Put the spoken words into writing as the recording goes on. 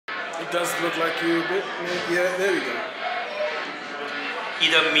It does look like you, but yeah, there we go.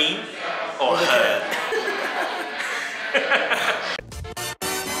 Either me or her.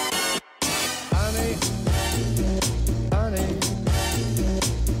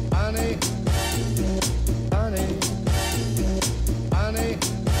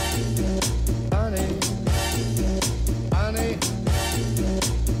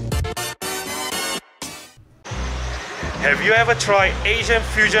 Have you ever tried Asian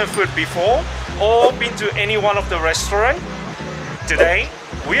fusion food before or been to any one of the restaurants? Today,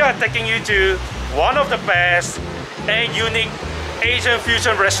 we are taking you to one of the best and unique Asian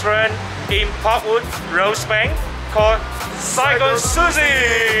fusion restaurant in Parkwood, Rosebank called Saigon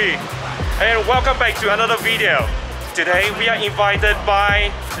Suzy. And welcome back to another video. Today, we are invited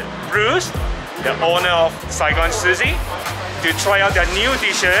by Bruce, the owner of Saigon Suzy, to try out their new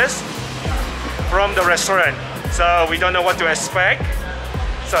dishes from the restaurant. So we don't know what to expect.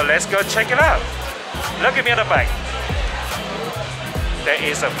 So let's go check it out. Look at me at the back. There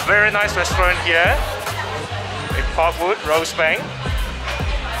is a very nice restaurant here in Parkwood, Rosebank.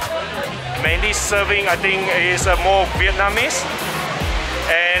 Mainly serving, I think, is a more Vietnamese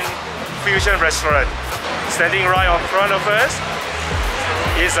and fusion restaurant. Standing right in front of us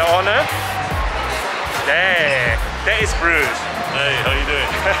is the owner. There is Bruce. Hey, how you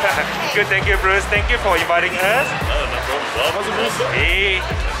doing? Good, thank you, Bruce. Thank you for inviting us. Oh, no problem. Hey,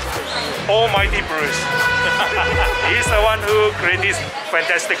 almighty Bruce. He's the one who created this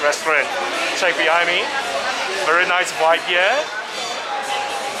fantastic restaurant. Check behind me. Very nice vibe here.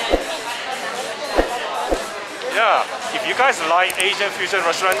 Yeah, if you guys like Asian fusion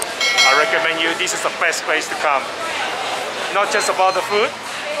restaurant, I recommend you. This is the best place to come. Not just about the food,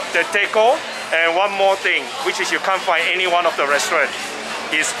 the decor. And one more thing, which is you can't find any one of the restaurant,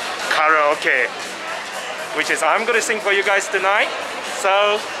 is karaoke. Which is I'm gonna sing for you guys tonight.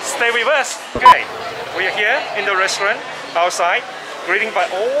 So stay with us. Okay, we are here in the restaurant outside, greeted by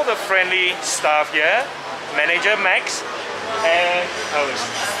all the friendly staff here. Manager Max and host.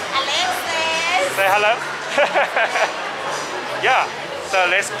 Alexis. Say hello. Yeah. So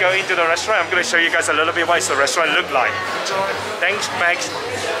let's go into the restaurant. I'm gonna show you guys a little bit what the restaurant look like. Thanks, Max.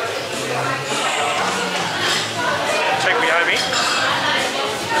 Check behind me.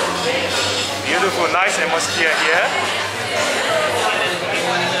 Beautiful, nice atmosphere here.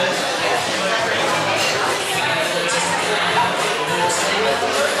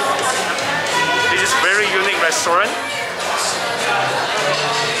 This is very unique restaurant.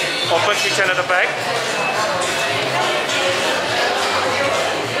 Open kitchen at the back.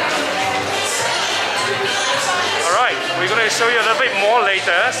 Alright, we're going to show you a little bit more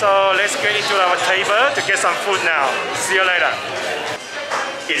later, so let's get into our table to get some food now. See you later.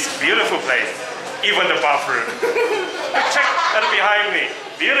 It's a beautiful place, even the bathroom. Check that behind me.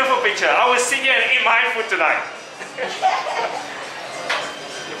 Beautiful picture. I will sit here and eat my food tonight.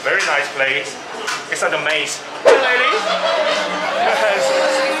 Very nice place. It's at the maze. Hey lady.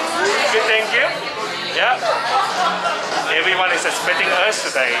 Good, thank you. Yeah. Everyone is expecting us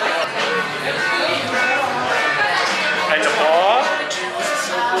today. At the bar.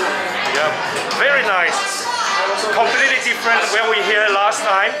 Yeah, very nice. Completely different where we here last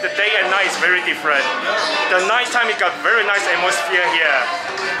time. The day and night is very different. The night time it got very nice atmosphere here.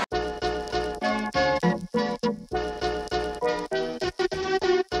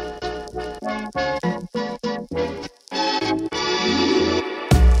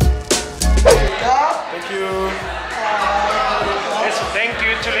 Thank you. Yes, thank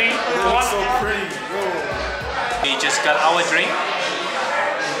you, Julie. So pretty. We just got our drink.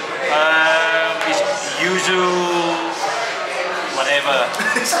 It's yuzu, whatever.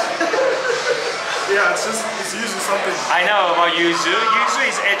 Yeah, it's usually something. I know about yuzu. Yuzu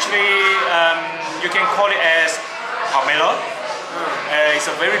is actually, you can call it as pomelo. It's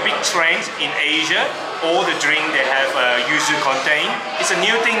a very big trend in Asia. All the drink they have yuzu contain. It's a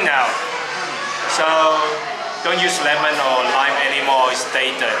new thing now. So don't use lemon or lime anymore. It's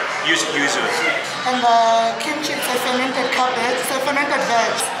dated. Use yuzu. And the kimchi is a fermented cabbage, it's a fermented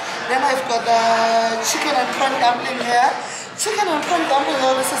veg. Then I've got the chicken and prawn dumpling here. Chicken and prawn dumpling,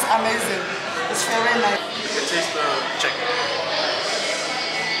 oh, this is amazing. It's very nice. You can taste the Check.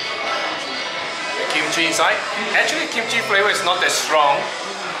 The kimchi inside. Actually, kimchi flavor is not that strong.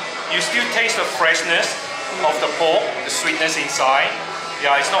 You still taste the freshness of the pork, the sweetness inside.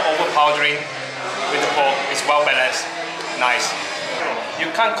 Yeah, it's not overpowering with the pork. It's well balanced. Nice.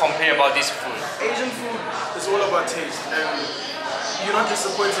 You can't compare about this food. Asian food is all about taste, and you're not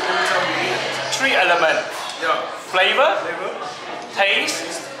disappointed every time you eat it. 3 elements. Yeah. Flavor, Flavor,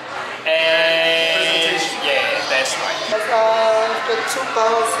 taste, and presentation. yeah, that's That's right. I've got 2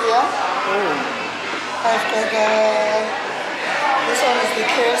 bowls here. I've got this one is the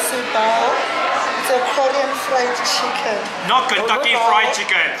KFC bowl. It's a Korean fried chicken. Not Kentucky Fried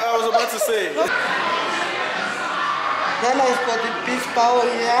Chicken. I was about to say. Then I've got the beef bowl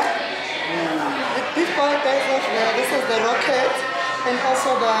here. The beef bowl type of this is the rocket and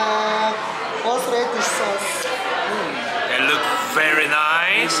also the horseradish sauce. They look very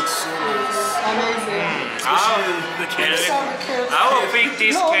nice. Amazing. I will pick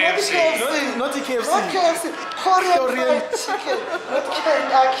this KFC. Not the KFC. Not KFC. Korean fried chicken. Not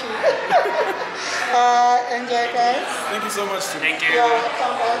Kentucky. Enjoy, guys. Thank you so much. Thank you. You're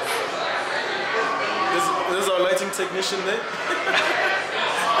welcome, guys. This is our lighting technician there.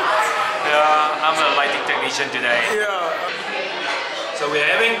 Yeah, I'm a lighting technician today. Yeah. So we're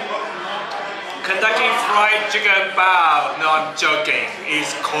having Kentucky Fried Chicken Bao. No, I'm joking.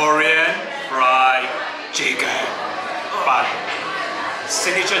 It's Korean Fried Chicken Bao.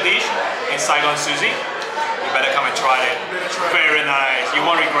 Signature dish in Saigon Suzy. You better come and try it. Very nice. You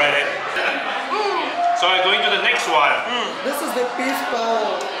won't regret it. So we're going to the next one. This is the beef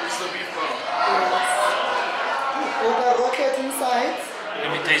bowl. This is the beef bowl. With the rocket inside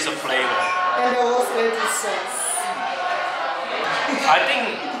Let me taste the flavor. and the horseradish sauce. I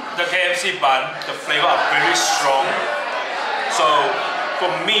think the KFC bun, the flavor are very strong. So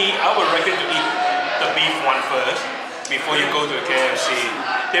for me, I would recommend to eat the beef one first before you go to the KFC.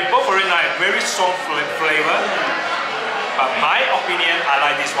 They're both very nice, very strong flavor. But my opinion, I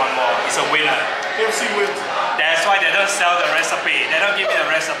like this one more. It's a winner. KFC with That's why they don't sell the recipe. They don't give me the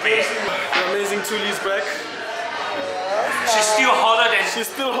recipe. the amazing Tuli's back. She's still hotter than She's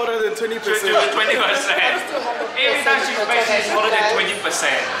still hotter than 20%. 20%. Every time she makes, she's hotter than 20%.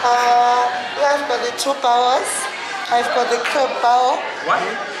 Yeah, I've got the 2 bowls. I've got the crab bowl. What?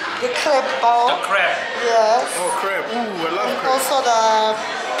 The crab bowl. The crab. Yes. Oh, crab. Ooh, I love And crab. also the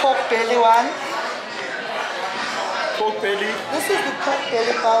pork belly one. Pork belly. This is the pork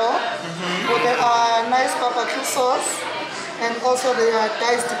belly bowl with the nice barbecue sauce and also the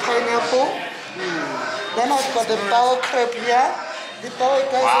diced pineapple. Then I've got the bowl crab here. The bowl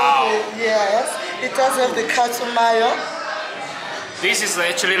does have the, yes, it does have the katsu mayo. This is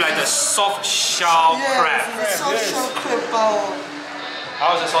actually like the soft shell crab. Yes, the social crab bowl.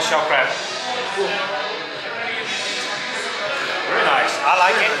 How is the soft shell crab? Very nice. I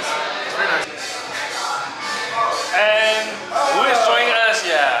like it. Very nice. And who is joining us?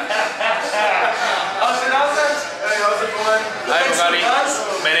 Yeah. How's it going? Hi, Bungani,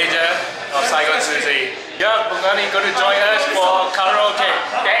 manager of Saigon Suzy. Yeah, Bungani going to join us for karaoke.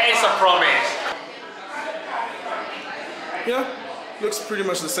 That is a promise. Yeah, looks pretty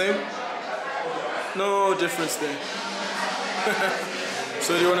much the same. No difference there.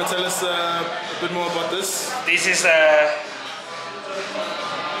 So do you want to tell us a bit more about this? This is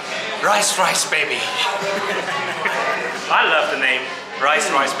Rice Baby. I love the name Rice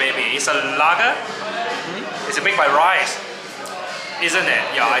Baby. It's a lager. It's made by rice, isn't it?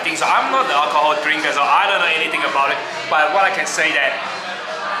 Yeah, I think so. I'm not the alcohol drinker, so I don't know anything about it. But what I can say that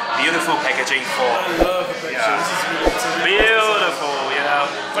beautiful packaging for I love the picture. Yeah. This is really, it's a really beautiful. You know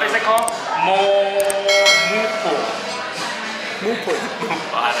what is it called? Mupo. Mupo.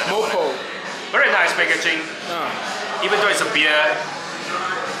 I don't know. Mopo. Very nice packaging. Even though it's a beer,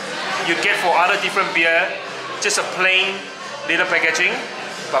 you get for other different beer, just a plain little packaging.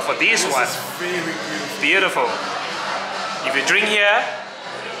 But for this one, This is very beautiful. beautiful. If you drink here,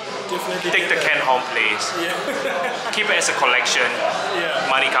 Definitely take the get can home, please. that. Yeah. Keep it as a collection. Yeah.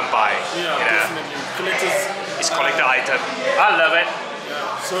 Money can buy. Yeah, You know? definitely. Collectors. It's collector item. I love it.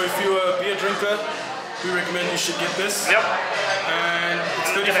 Yeah. So if you're a beer drinker, we recommend you should get this. Yep. And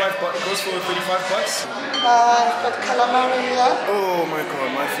it's 35 bucks. It goes for 35 bucks. I've got calamari here Oh my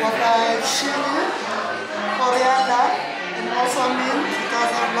god, my with favorite. chili, coriander, and also mint. It does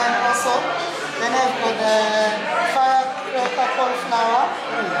have lime also. Then I've got the firecracker cauliflower.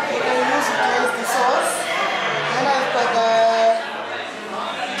 You can use to taste the sauce. Then I've got the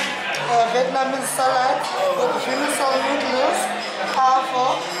Vietnamese salad with venison noodles,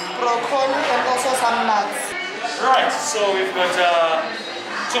 pavo, broccoli, and also some nuts. Right, so we've got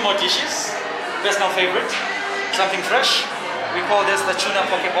 2 more dishes. That's our favorite. Something fresh. We call this the tuna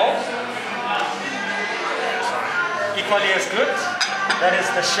poke bowl. Equally as good. That is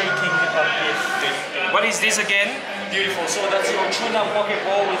the shaking of beef. What is this again? Beautiful. So that's your tuna poke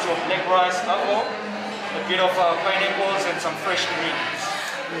bowl with your black rice, alcohol, a bit of pineapples and some fresh ingredients.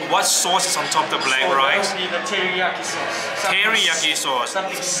 What sauce is on top of the black So rice? that would be the teriyaki sauce. Teriyaki sauce.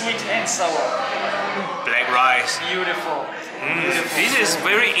 Something sweet and sour. Black rice. Beautiful. This is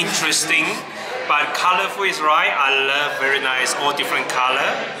very interesting, but colorful is right. I love very nice, all different color.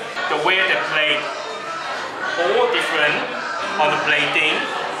 The way they plate, all different on the plating.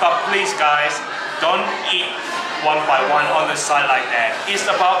 But please guys, don't eat one by one on the side like that. It's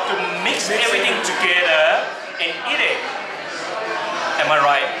about to mix everything together and eat it. Am I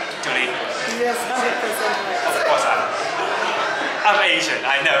right, Julie? Yes, 100%. Of course I'm Asian,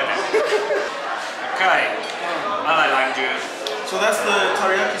 I know that. Okay, I like lime juice. So that's the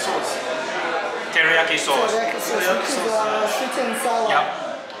teriyaki sauce. Teriyaki sauce. Teriyaki sauce, sweet and sour. Yep.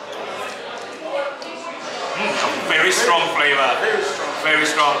 Very strong flavor. Very strong. Very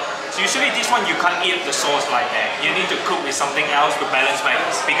strong. So usually this one you can't eat the sauce like that. You need to cook with something else to balance it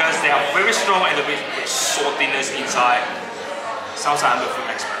because they are very strong and a bit saltiness inside. Sounds like I'm a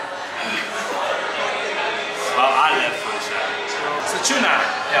food expert. Well, I love food. So tuna.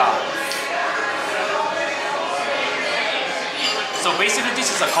 Yeah. So basically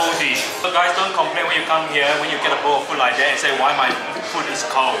this is a cold dish. So guys, don't complain when you come here, when you get a bowl of food like that and say why my food is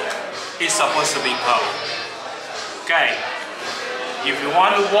cold. It's supposed to be cold. Okay. If you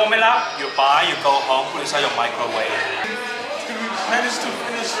want to warm it up, you buy, you go home, put inside your microwave. Did we manage to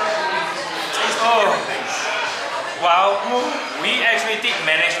finish tasting everything? Well, we actually did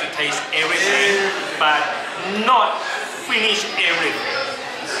manage to taste everything, but not finish everything.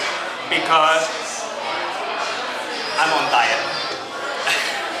 Because I'm on diet.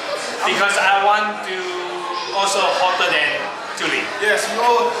 Because I want to also hotter than Julie. Yes, we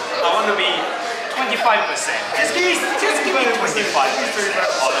all. I want to be 25%. Just give me 25%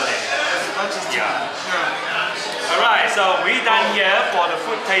 hotter than. Yeah. Alright, so we're done here for the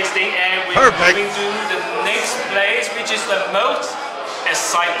food tasting and we're moving to the next place, which is the most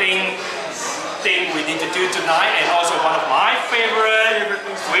exciting thing we need to do tonight and also one of my favorite,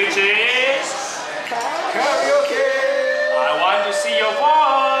 which is Karaoke. I want to see your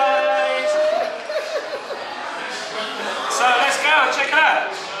voice. So let's go, check it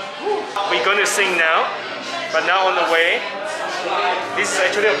out. We're going to sing now, but now on the way. This is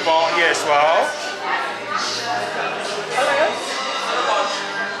actually a bar here as well.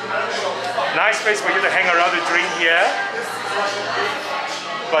 Nice place for you to hang around to drink here.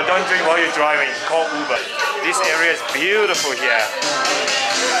 But don't drink while you're driving, call Uber. This area is beautiful here.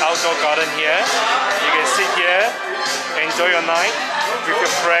 Outdoor garden here. You can sit here, enjoy your night with your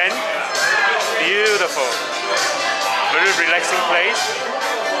friend. Beautiful. Very relaxing place.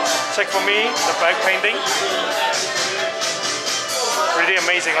 Check for me, the back painting. Really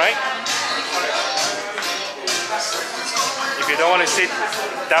amazing, right? If you don't want to sit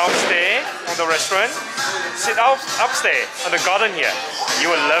downstairs on the restaurant, sit upstairs on the garden here.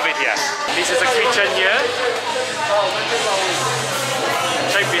 You will love it here. This is a kitchen here.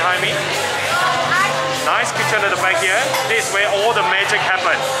 Check behind me. Nice kitchen at the back here. This is where all the magic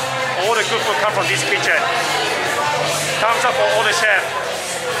happens. All the good food come from this kitchen. Thumbs up for all the chefs.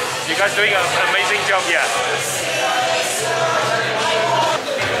 You guys doing an amazing job here.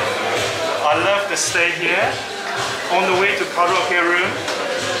 I love the stay here. On the way to karaoke room.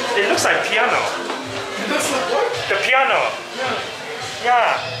 It looks like piano. The piano.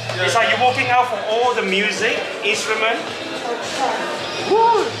 Yeah. It's like you're walking out from all the music, instrument.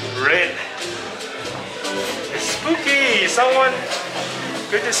 Woo! Red. It's spooky. Someone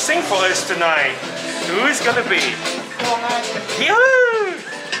going to sing for us tonight. Who is gonna be? Yoo-hoo!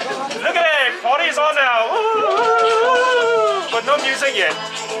 Look at it! Party's on now! Woo! But no music yet.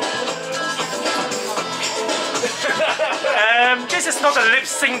 This is not a lip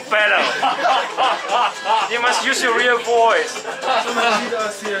sync battle. You must use your real voice. I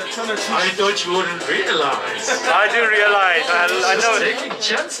thought you wouldn't realize. I do realize. I know. Taking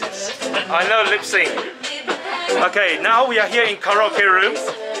chances. I know lip sync. Okay, now we are here in karaoke rooms.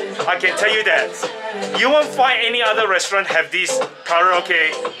 I can tell you that you won't find any other restaurant have this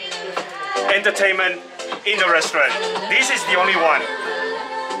karaoke entertainment in the restaurant. This is the only one.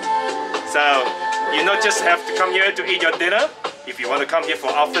 So you not just have to come here to eat your dinner. If you want to come here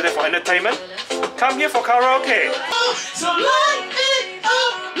for after that for entertainment, come here for karaoke. So light it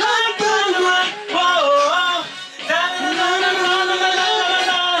up like dynamite. Whoa,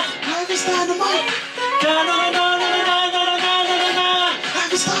 life is dynamite.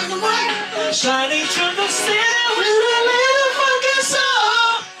 Life is dynamite. Shining through the city with a little funky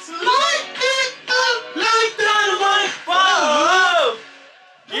soul. So light it up like dynamite. Whoa.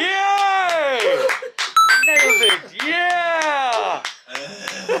 Yay! Nailed it! Yeah!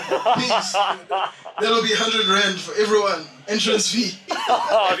 Please. That'll be 100 Rand for everyone. Entrance fee.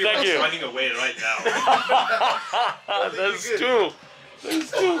 Oh, thank you. Running away right now. That's true.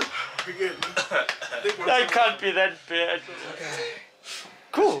 That's true. We're good. That can't be that bad.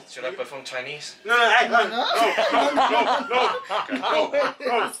 Cool. Should I perform Chinese? No, Not fair.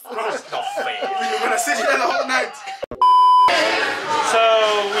 we're gonna sit here the whole night. So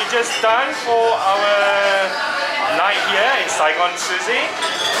we just done for our night here in Saigon Suzy.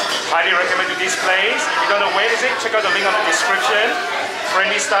 Highly recommend to this place. If you don't know where is it, check out the link on the description.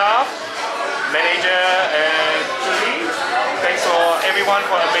 Friendly staff, manager and Suzy. Thanks for everyone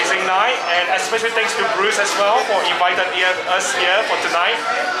for an amazing night, and especially thanks to Bruce as well for inviting us here for tonight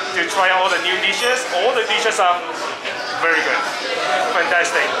to try out all the new dishes. All the dishes are very good,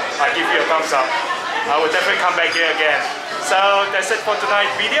 fantastic. I give you a thumbs up. I will definitely come back here again. So that's it for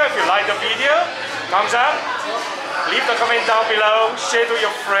tonight's video. If you like the video, thumbs up. Leave the comment down below. Share to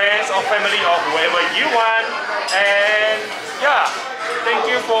your friends or family or whoever you want. And yeah, thank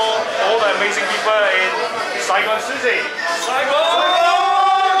you for all the amazing people in Saigon Suzy. Saigon!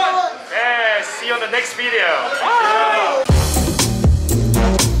 Yeah, see you on the next video. Bye!